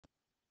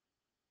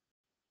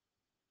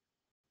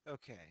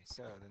Okay,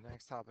 so the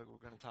next topic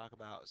we're going to talk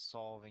about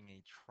solving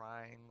a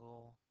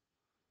triangle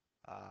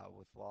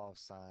with law of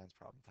sines,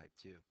 problem type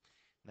 2.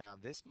 Now,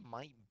 this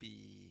might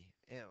be,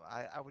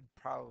 I would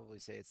probably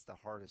say it's the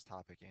hardest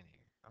topic in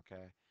here,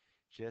 okay?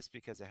 Just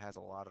because it has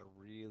a lot of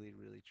really,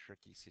 really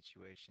tricky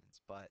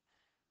situations. But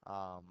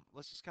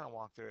let's just kind of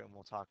walk through it and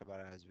we'll talk about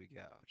it as we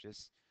go.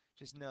 Just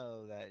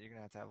know that you're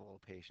going to have a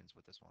little patience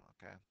with this one,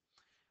 okay?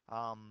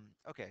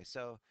 Okay,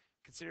 so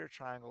consider a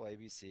triangle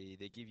ABC.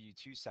 They give you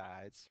two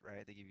sides,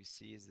 right? They give you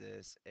C is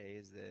this, A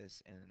is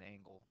this, and an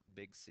angle,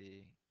 big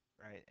C,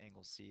 right?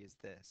 Angle C is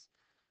this.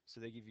 So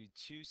they give you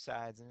two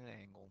sides and an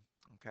angle,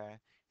 okay?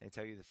 They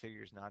tell you the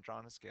figure is not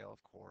drawn to scale,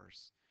 of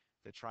course.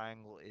 The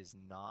triangle is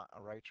not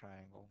a right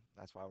triangle.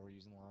 That's why we're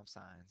using law of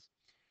sines.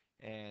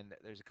 And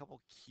there's a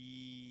couple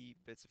key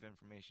bits of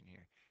information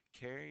here.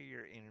 Carry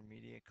your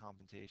intermediate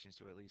computations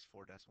to at least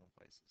 4 decimal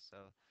places.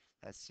 So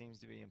that seems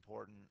to be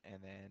important.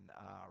 And then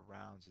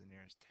round to the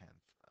nearest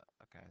tenth.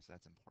 Okay, so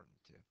that's important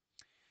too.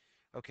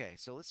 Okay,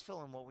 so let's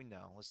fill in what we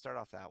know. Let's start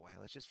off that way.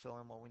 Let's just fill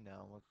in what we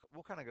know.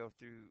 We'll kind of go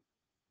through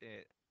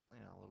it,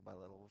 little by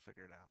little. We'll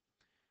figure it out.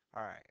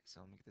 All right,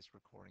 so let me get this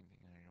recording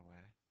thing out of your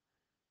way.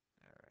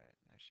 All right,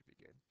 that should be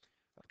good.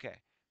 Okay,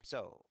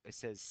 so it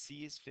says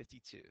C is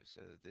 52,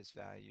 so this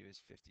value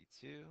is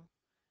 52.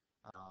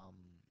 Um,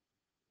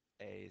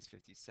 A is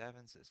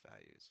 57, so this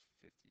value is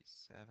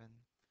 57.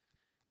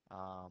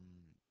 Um,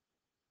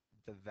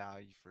 the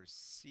value for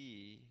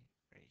C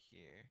right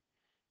here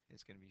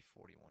is going to be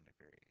 41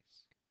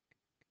 degrees.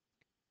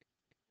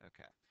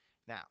 Okay,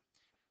 now,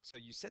 so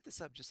you set this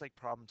up just like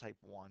problem type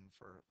 1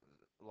 for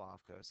law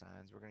of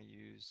cosines. We're going to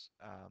use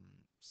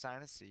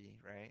sine of C,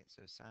 right?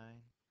 So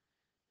sine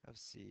of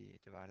C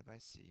divided by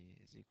C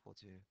is equal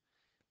to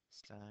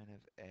sine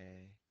of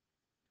A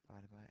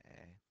divided by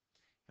A.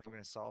 And we're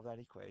going to solve that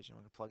equation.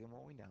 We're going to plug in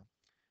what we know.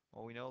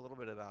 Well, we know a little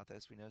bit about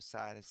this. We know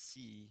side of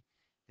C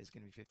is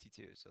going to be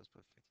 52. So let's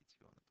put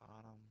 52 on the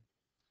bottom.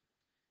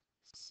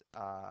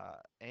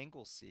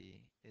 Angle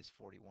C is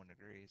 41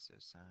 degrees. So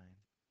sine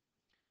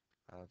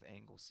of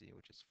angle C,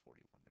 which is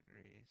 41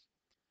 degrees,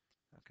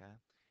 okay,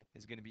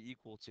 is going to be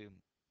equal to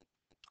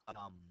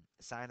um,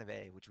 sine of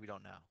A, which we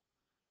don't know.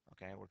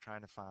 Okay, we're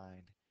trying to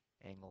find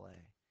angle A.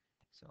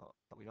 So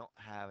we don't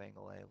have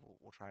angle A.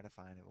 We'll try to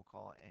find it. We'll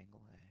call it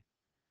angle A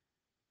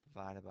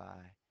divided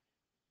by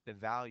the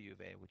value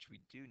of A, which we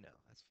do know.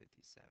 That's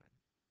 57.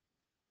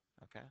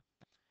 Okay.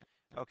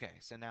 Okay,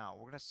 so now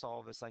we're going to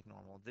solve this like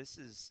normal. This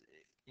is,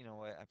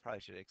 what, I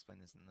probably should have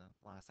explained this in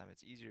the last time.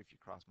 It's easier if you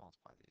cross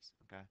multiply these,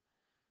 okay?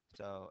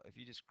 So if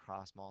you just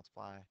cross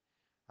multiply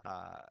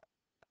uh,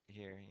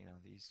 here,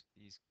 these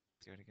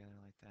go together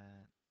like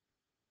that,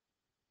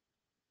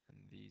 and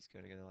these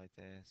go together like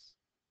this.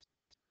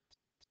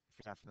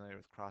 If you're not familiar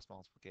with cross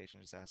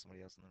multiplication, just ask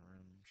somebody else in the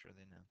room. I'm sure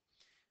they know.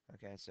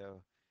 Okay,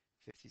 so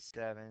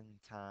 57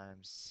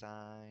 times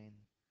sine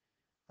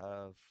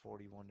of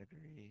 41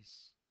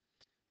 degrees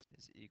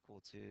is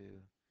equal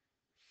to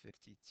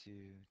 52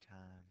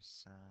 times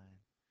sine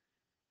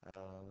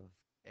of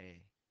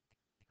A.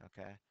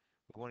 Okay,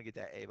 we want to get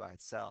that A by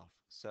itself,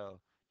 so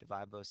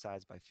divide both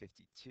sides by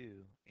 52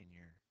 and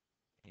you're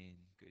in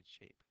good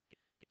shape.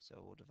 So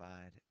we'll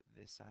divide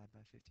this side by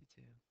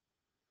 52.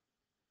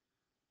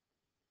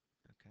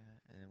 Okay,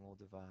 and then we'll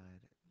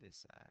divide this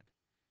side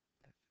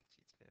by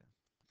 52.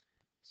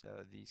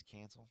 So these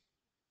cancel,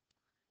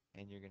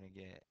 and you're going to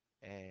get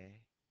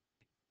A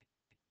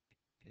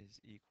is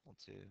equal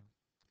to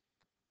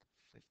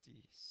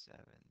 57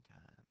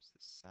 times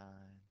the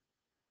sine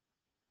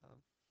of,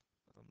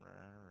 I'm running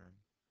out of room,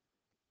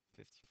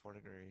 54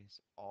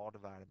 degrees, all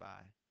divided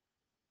by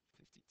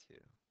 52.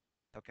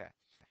 Okay,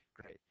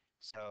 great.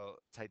 So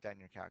type that in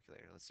your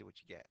calculator. Let's see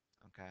what you get,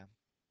 okay?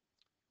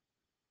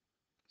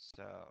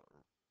 So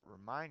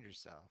remind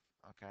yourself,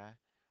 okay?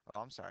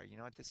 Oh, I'm sorry. You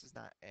know what? This is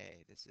not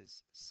A. This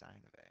is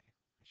sine of A.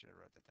 I should have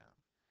wrote that down.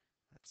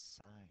 That's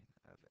sine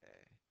of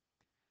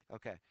A.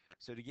 Okay,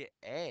 so to get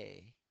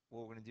A,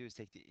 what we're going to do is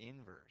take the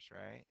inverse,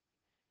 right?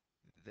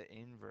 The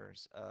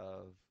inverse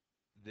of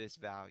this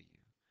value.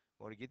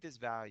 Well, to get this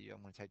value,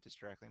 I'm going to type this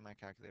directly in my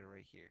calculator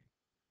right here.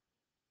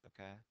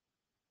 Okay?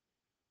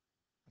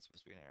 That's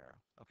supposed to be an arrow.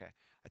 Okay,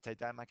 I type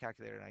that in my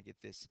calculator and I get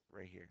this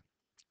right here.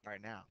 All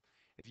right, now,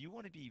 if you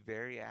want to be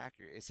very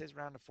accurate, it says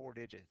round to 4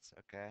 digits,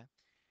 okay?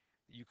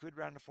 You could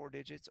round to 4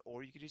 digits,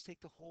 or you could just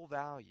take the whole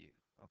value,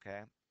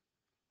 okay?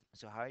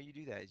 So how you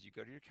do that is you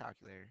go to your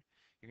calculator,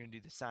 you're going to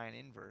do the sine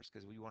inverse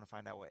because we want to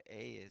find out what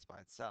A is by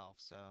itself.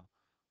 So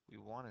we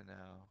want to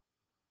know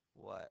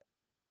what,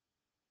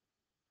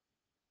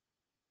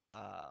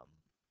 um,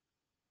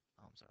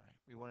 oh, I'm sorry,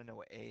 we want to know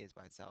what A is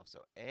by itself. So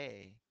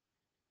A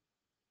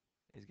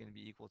is going to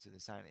be equal to the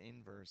sine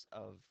inverse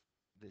of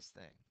this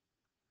thing,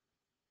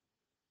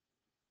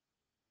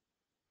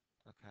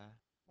 okay?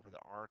 Or the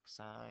arc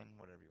sine,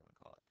 whatever you want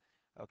to call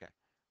it. Okay,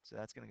 so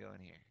that's going to go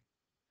in here.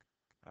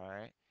 All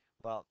right,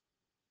 well,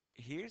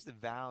 here's the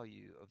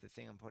value of the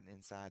thing I'm putting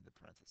inside the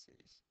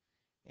parentheses.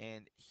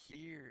 And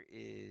here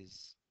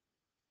is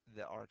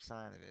the arc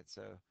sine of it.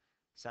 So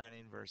sine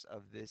inverse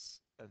of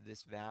this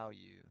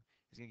value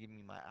is going to give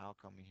me my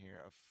outcome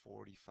here of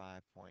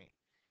 45.98,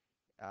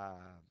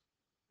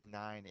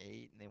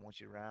 and they want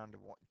you to round to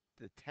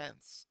the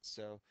tenths.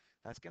 So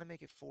that's going to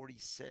make it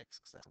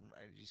 46. Cause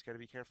you just got to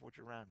be careful what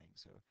you're rounding.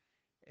 So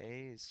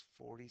A is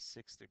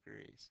 46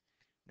 degrees.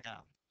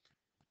 Now,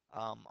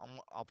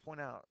 I'll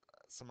point out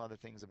some other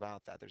things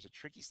about that. There's a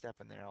tricky step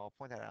in there. I'll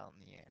point that out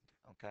in the end.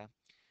 Okay.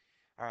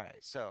 All right.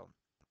 So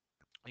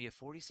we have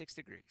 46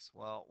 degrees.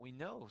 Well, we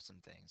know some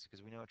things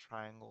because we know a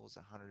triangle is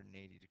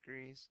 180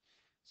 degrees.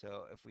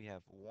 So if we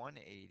have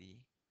 180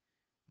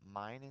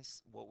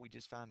 minus what we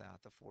just found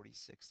out, the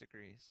 46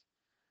 degrees,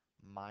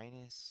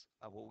 minus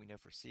what we know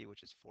for C,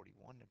 which is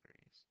 41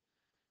 degrees,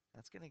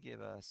 that's going to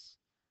give us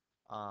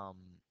um,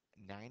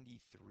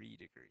 93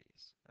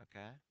 degrees.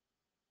 Okay?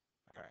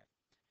 All right.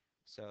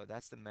 So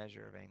that's the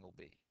measure of angle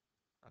B.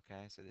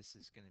 Okay? So this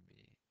is going to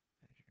be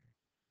measure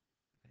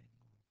of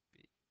angle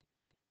B.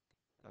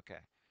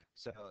 Okay.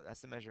 So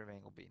that's the measure of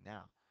angle B.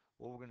 Now,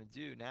 what we're going to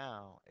do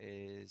now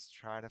is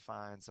try to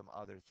find some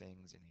other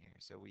things in here.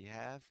 So we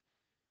have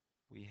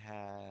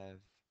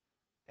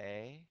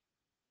A.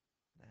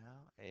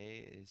 Now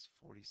A is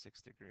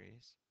 46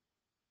 degrees.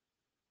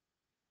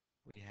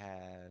 We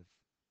have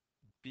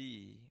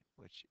B,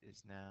 which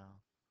is now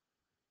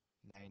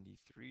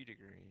 93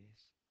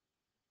 degrees.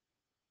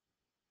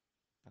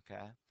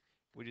 Okay.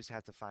 We just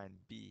have to find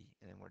B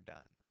and then we're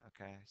done.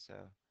 Okay. So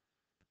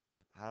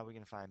how are we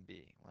going to find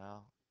B?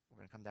 Well, we're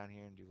going to come down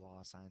here and do law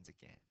of sines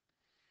again.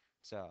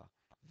 So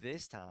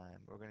this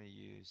time we're going to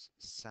use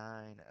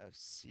sine of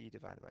C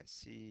divided by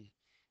C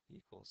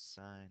equals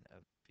sine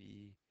of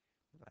B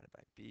divided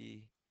by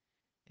B.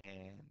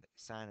 And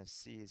sine of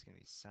C is going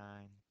to be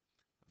sine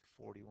of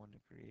 41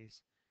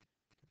 degrees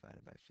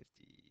divided by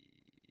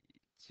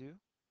 52.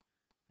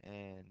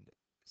 And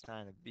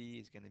sine of B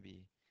is going to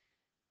be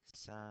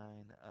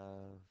sine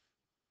of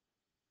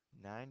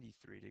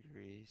 93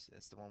 degrees,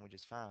 that's the one we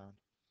just found,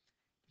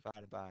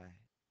 divided by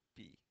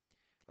B.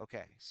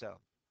 Okay, so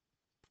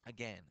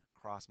again,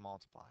 cross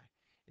multiply.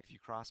 If you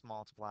cross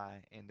multiply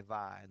and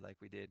divide like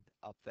we did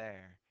up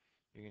there,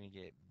 you're going to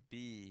get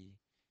B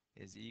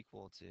is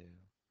equal to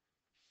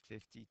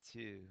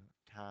 52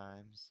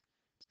 times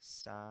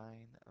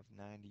sine of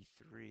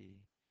 93,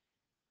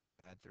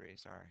 add 3,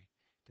 sorry,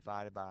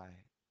 divided by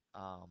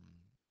um,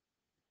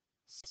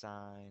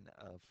 sine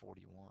of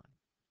 41.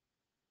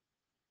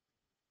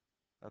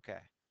 Okay.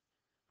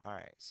 All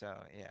right. So,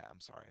 yeah, I'm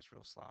sorry. It's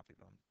real sloppy,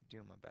 but I'm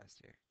doing my best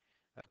here.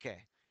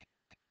 Okay.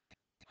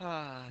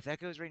 That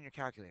goes right in your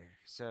calculator.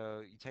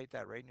 So you type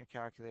that right in your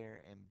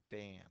calculator and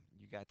bam,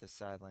 you got the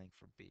side length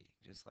for B,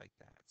 just like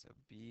that. So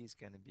B is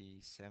going to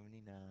be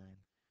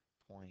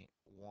 79.1,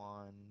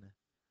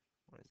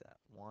 what is that?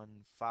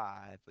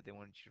 1.5, but they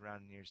want you to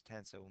round nearest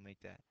 10, so we'll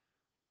make that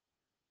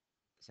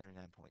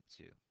 79.2.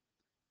 And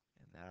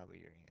that'll be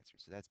your answer.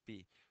 So that's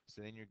B.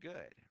 So then you're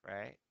good,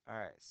 right? All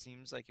right.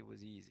 Seems like it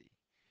was easy,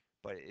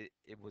 but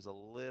it was a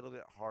little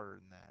bit harder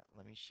than that.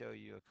 Let me show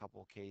you a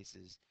couple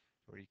cases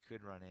where you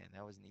could run in.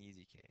 That was an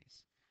easy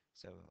case.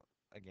 So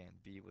again,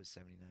 B was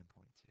 79.2.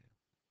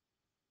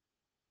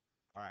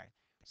 All right.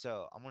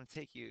 So I'm going to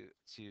take you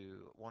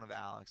to one of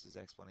Alex's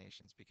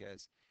explanations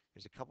because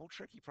there's a couple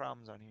tricky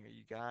problems on here.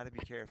 You got to be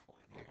careful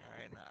in here. All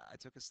right. And I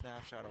took a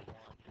snapshot of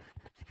one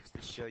just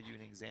to show you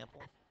an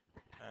example.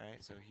 All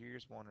right. So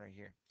here's one right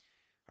here.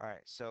 All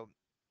right. So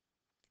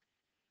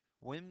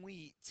when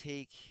we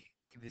take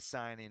the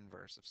sine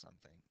inverse of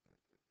something,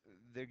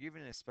 they're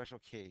giving a special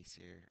case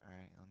here. All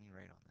right, let me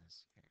write on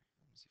this. Here,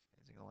 let me see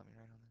if, is it gonna let me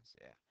write on this?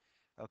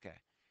 Yeah. Okay.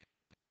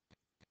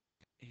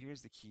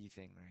 Here's the key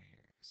thing right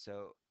here.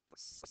 So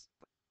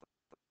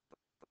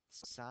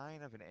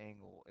sine of an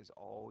angle is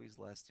always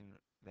less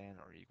than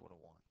or equal to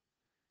 1.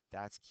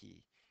 That's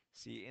key.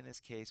 See, in this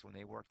case, when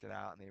they worked it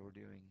out and they were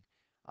doing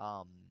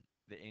um,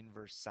 the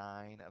inverse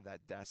sine of that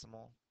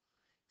decimal,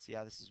 see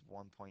how this is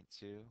 1.2?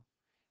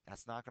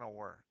 That's not going to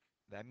work.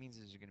 That means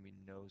there's going to be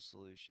no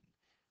solution.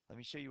 Let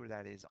me show you where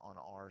that is on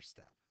our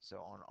step. So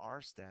on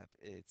our step,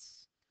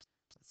 it's,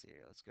 let's see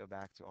here, let's go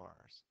back to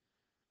ours.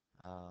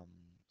 Um,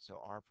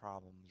 so our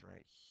problem's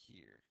right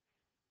here.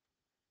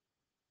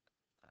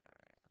 All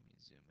right, let me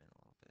zoom in a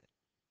little bit.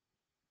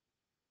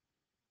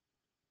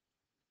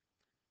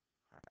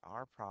 All right,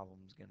 our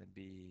problem's going to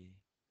be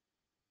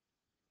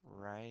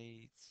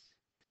right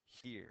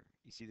here.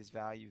 You see this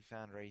value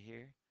found right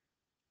here?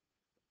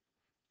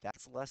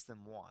 That's less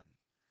than 1.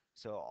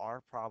 So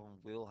our problem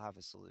will have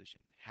a solution.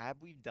 Had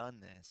we done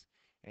this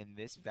and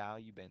this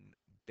value been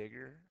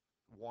bigger,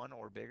 1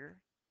 or bigger,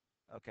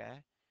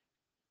 okay,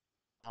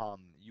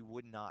 you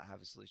would not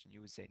have a solution.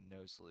 You would say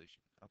no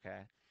solution,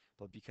 okay?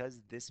 But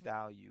because this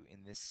value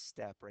in this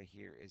step right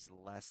here is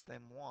less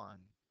than 1,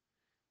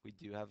 we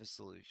do have a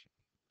solution,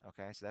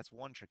 okay? So that's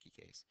one tricky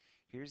case.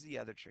 Here's the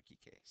other tricky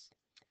case.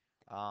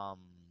 All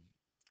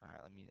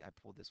right, I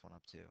pulled this one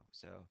up too.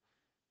 So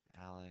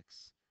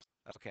Alex.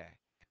 Okay.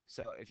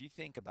 So if you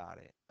think about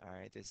it, all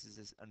right, this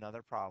is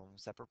another problem,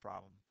 separate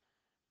problem.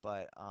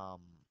 But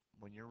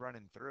when you're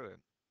running through it,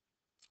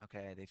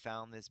 Okay, they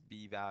found this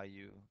B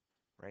value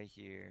right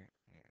here.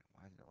 Here,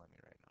 why did it let me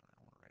write on it?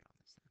 I want to write on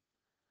this thing.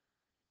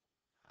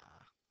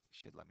 Ah,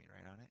 should let me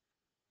write on it.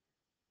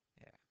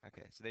 Yeah,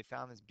 okay, so they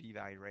found this B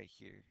value right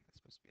here. That's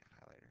supposed to be a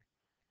highlighter.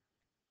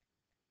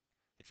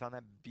 They found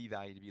that B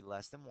value to be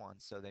less than 1,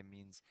 so that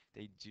means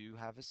they do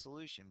have a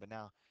solution. But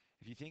now,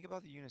 if you think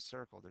about the unit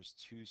circle, there's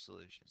two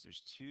solutions.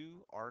 There's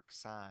two arc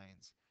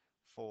sines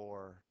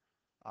for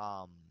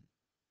um,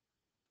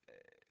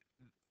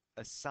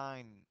 a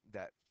sine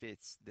that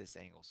fits this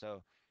angle.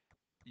 So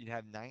you'd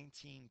have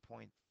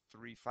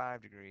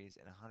 19.35 degrees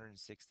and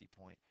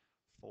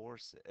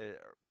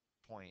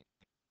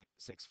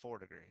 160.64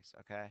 degrees,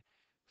 okay?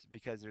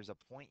 Because there's a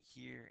point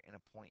here and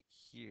a point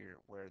here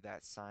where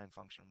that sine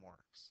function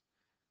works,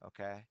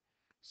 okay?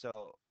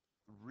 So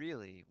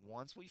really,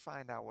 once we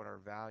find out what our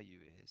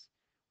value is,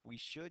 we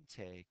should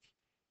take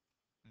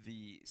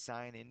the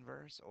sine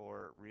inverse,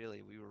 or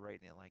really, we were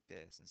writing it like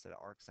this instead of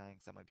arc sine,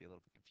 because that might be a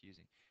little bit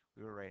confusing.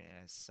 We were writing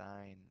it as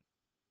sine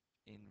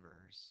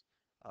inverse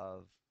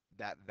of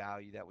that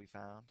value that we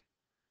found,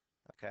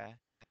 okay?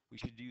 We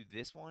should do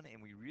this one,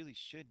 and we really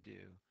should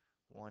do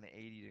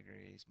 180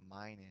 degrees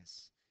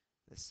minus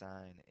the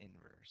sine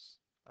inverse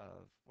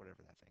of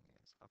whatever that thing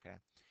is, okay?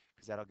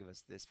 Because that'll give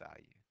us this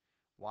value.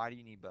 Why do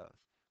you need both?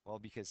 Well,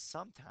 because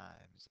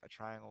sometimes a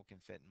triangle can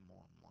fit in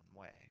more than one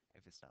way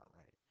if it's not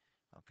right,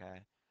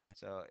 okay?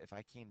 So if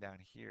I came down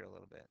here a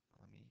little bit,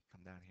 let me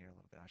come down here a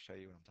little bit. I'll show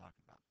you what I'm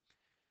talking about.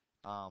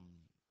 I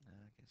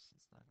guess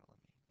it's not gonna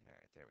let me. All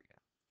right, there we go.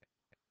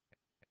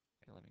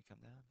 Okay, let me come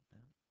down.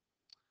 No.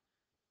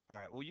 All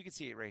right, well, you can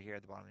see it right here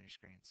at the bottom of your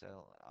screen.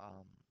 So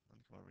let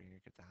me come over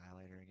here, get the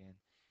highlighter again.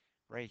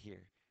 Right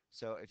here.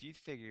 So if you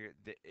figure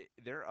that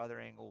their other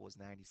angle was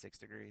 96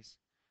 degrees.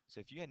 So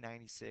if you had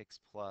 96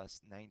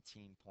 plus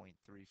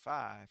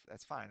 19.35,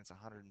 that's fine. It's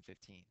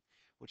 115,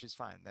 which is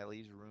fine. That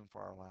leaves room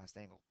for our last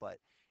angle. But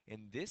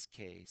in this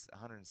case,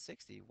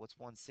 160, what's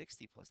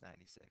 160 plus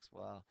 96?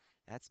 Well,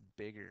 that's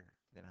bigger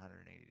than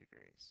 180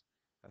 degrees.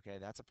 Okay,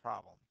 that's a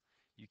problem.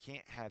 You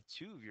can't have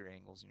two of your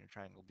angles in your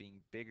triangle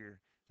being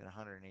bigger than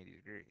 180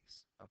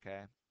 degrees.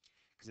 Okay,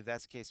 because if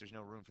that's the case, there's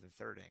no room for the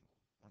third angle.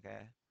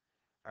 Okay,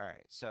 all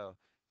right, so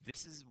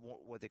this is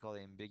what they call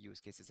the ambiguous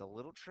case. It's a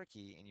little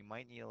tricky, and you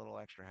might need a little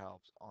extra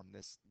help on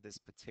this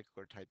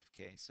particular type of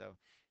case. So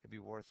it'd be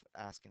worth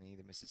asking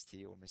either Mrs.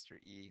 T or Mr.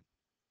 E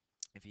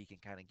if he can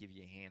kind of give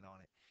you a hand on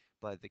it.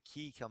 But the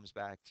key comes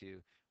back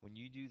to when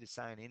you do the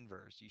sine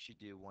inverse, you should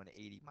do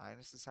 180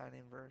 minus the sine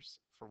inverse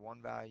for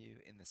one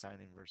value and the sine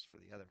inverse for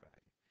the other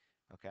value.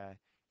 Okay,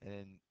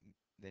 and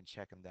then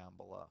check them down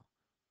below.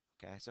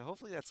 Okay, so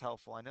hopefully that's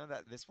helpful. I know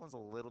that this one's a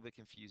little bit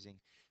confusing.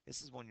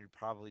 This is one you're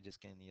probably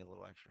just going to need a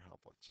little extra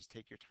help with. Just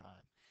take your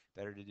time.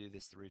 Better to do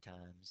this 3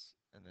 times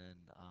and then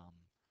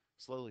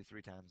slowly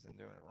 3 times than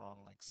doing it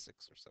wrong like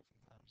 6 or 7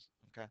 times.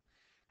 Okay?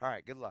 All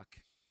right, good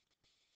luck.